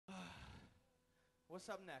What's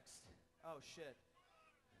up next? Oh, shit.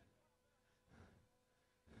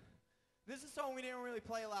 This is a song we didn't really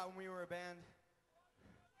play a lot when we were a band.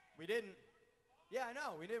 We didn't. Yeah, I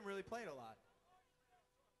know. We didn't really play it a lot.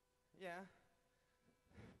 Yeah.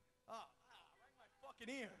 Oh, right in my fucking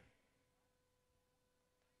ear.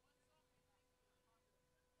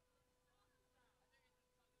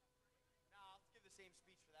 No, I'll give the same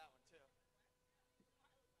speech for that one, too.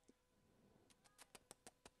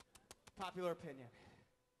 Popular opinion.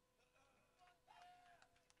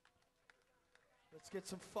 Let's get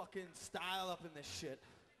some fucking style up in this shit.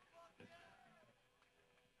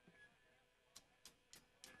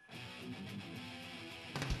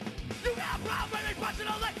 You got a problem with me punching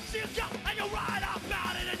a leg, so you go and you ride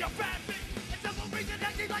about it in your fancy. And some reason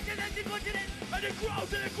acting like an engine pushing it, and it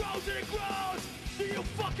grows and it grows and it grows. Do you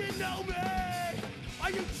fucking know me?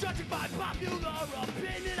 Are you judging by popular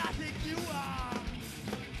opinion? I think you are.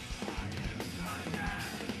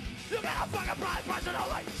 You got a fucking pride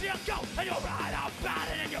personally, so you go and you ride about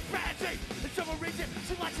it in your fancy. And some reason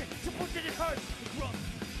she likes it, she pushes it, it hurts, it grows.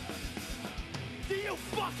 Do you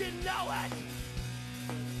fucking know it?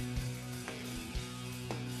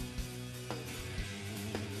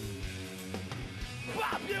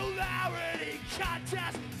 Popularity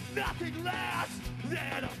contest, nothing less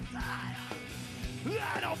than a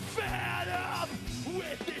phantom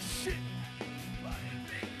with this shit.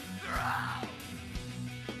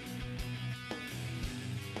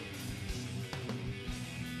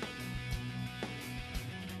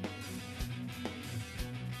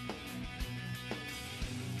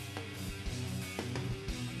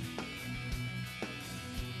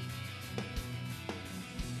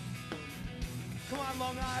 Come on,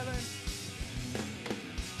 Long Island.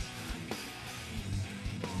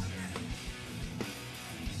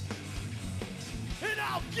 And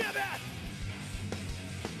I'll give it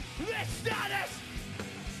this status.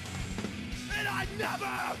 And I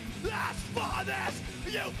never asked for this.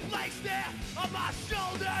 You placed it on my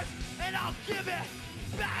shoulders. And I'll give it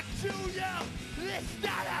back to you. This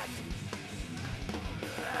status.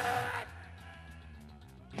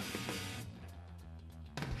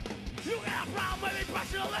 You got a problem with me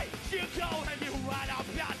personally, so you go and you ride out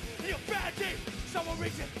beyond your vanity. Someone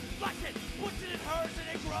reads it, likes it, puts it in hers, and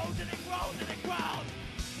it grows and it grows and it grows.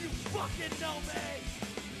 You fucking know me.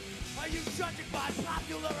 Are you judging by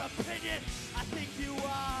popular opinion? I think you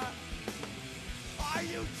are. Are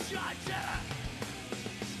you judging?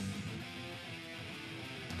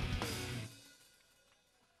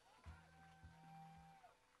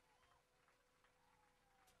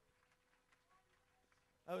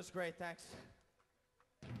 That was great, thanks.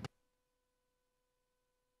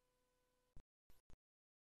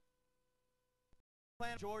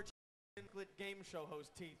 Plan George game show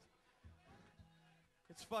host teeth.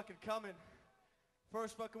 It's fucking coming.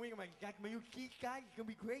 First fucking week, I'm like, my new teeth guy, it's gonna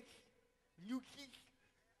be great. New teeth.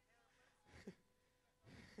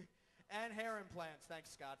 And hair implants. Thanks,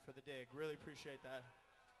 Scott, for the dig. Really appreciate that.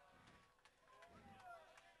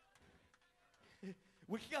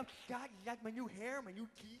 What's up, Scott? You like my new hair, my new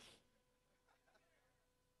teeth?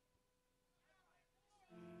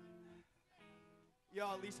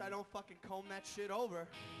 Yo, at least I don't fucking comb that shit over.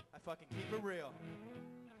 I fucking keep it real.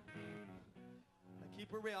 I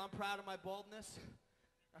keep it real. I'm proud of my baldness.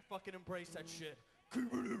 I fucking embrace that shit.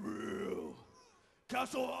 Keeping it real.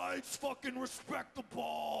 Castle Heights fucking respect the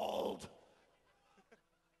bald.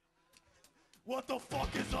 What the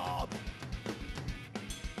fuck is up?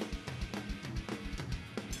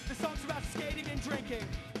 The song's about skating and drinking.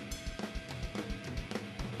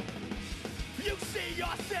 You see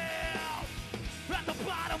yourself at the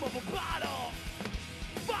bottom of a bottle.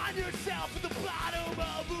 Find yourself at the bottom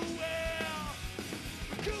of a well.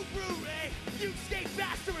 Recuperate. You skate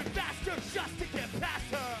faster and faster just to get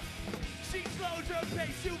past her. She slows her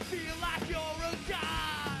pace, you feel like you're a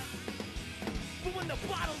god. But when the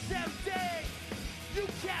bottle's empty, you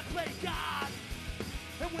can't play God.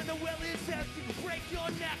 And when the well is empty, you break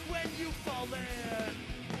your neck when you fall in.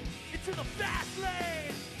 Into the fast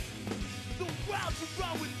lane, the route you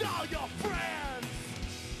run with all your friends.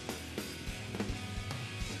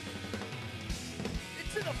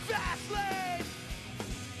 Into the fast lane,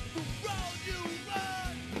 the road you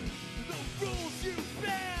run, the rules you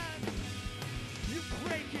bend. You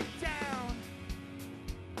break it down.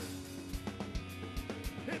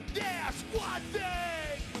 And there's one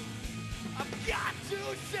thing I've got to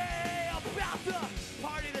say about the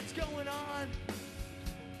party that's going on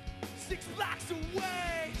 6 blocks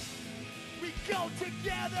away. We go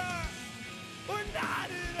together or not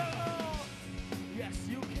at all. Yes,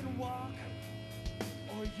 you can walk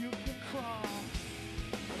or you can crawl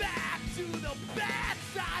back to the bad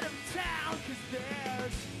side of town,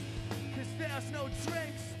 cause there's no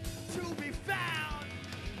drinks to be found.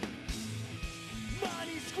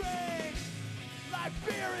 Money's great, like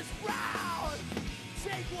beer is brown.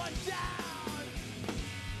 Take one down,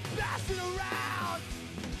 pass it around,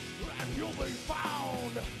 and you'll be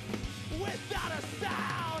found without a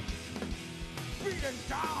sound, beaten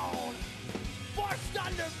down, forced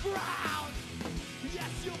underground.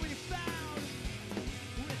 Yes, you'll be found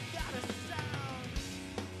without a sound.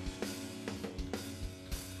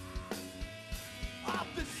 Up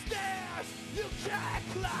the stairs you can't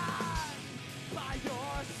climb by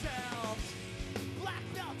yourselves. Black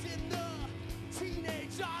belt in the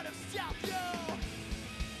teenage art of stealth.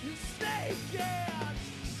 You sneak in.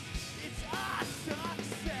 It's a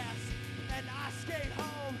success, and I skate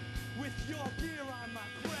home with your beer on my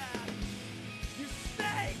breath. You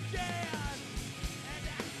sneak in, and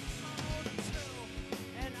that's home too,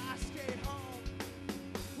 and I skate home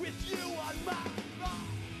with you on my right.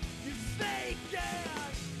 You sneak in,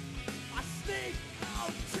 I sneak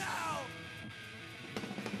out too.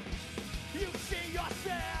 You see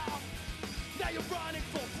yourself, now you're running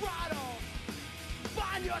full throttle.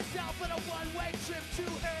 Find yourself in a one-way trip to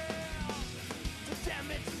hell, to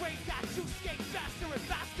demonstrate that you skate faster and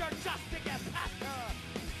faster just to get past her.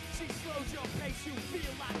 She slows your pace, you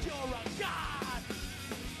feel like you're a god.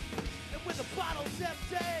 And when the bottle's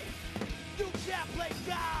empty, you can't play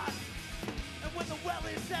God. And when the well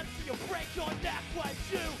is empty, you break your neck when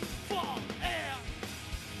you fall in.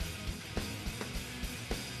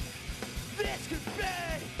 This could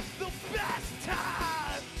be the best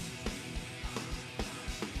time.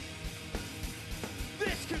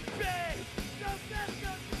 This could be the best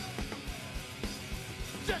time.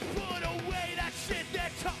 Just put away that shit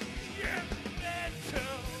that you're into.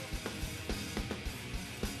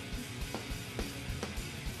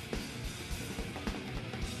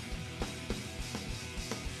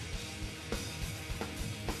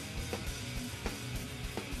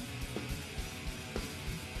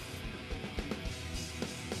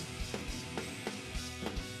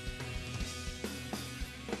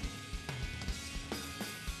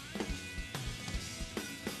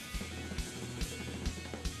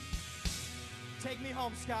 Take me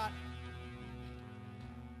home, Scott.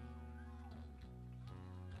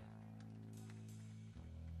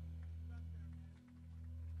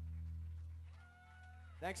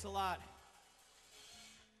 Thanks a lot.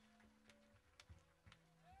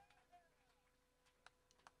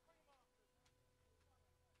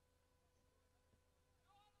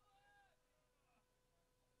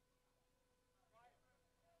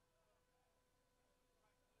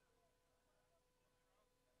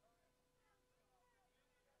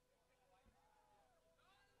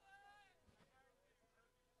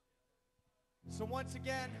 So once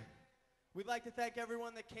again, we'd like to thank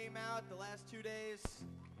everyone that came out the last 2 days.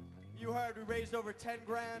 You heard we raised over 10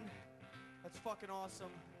 grand. That's fucking awesome.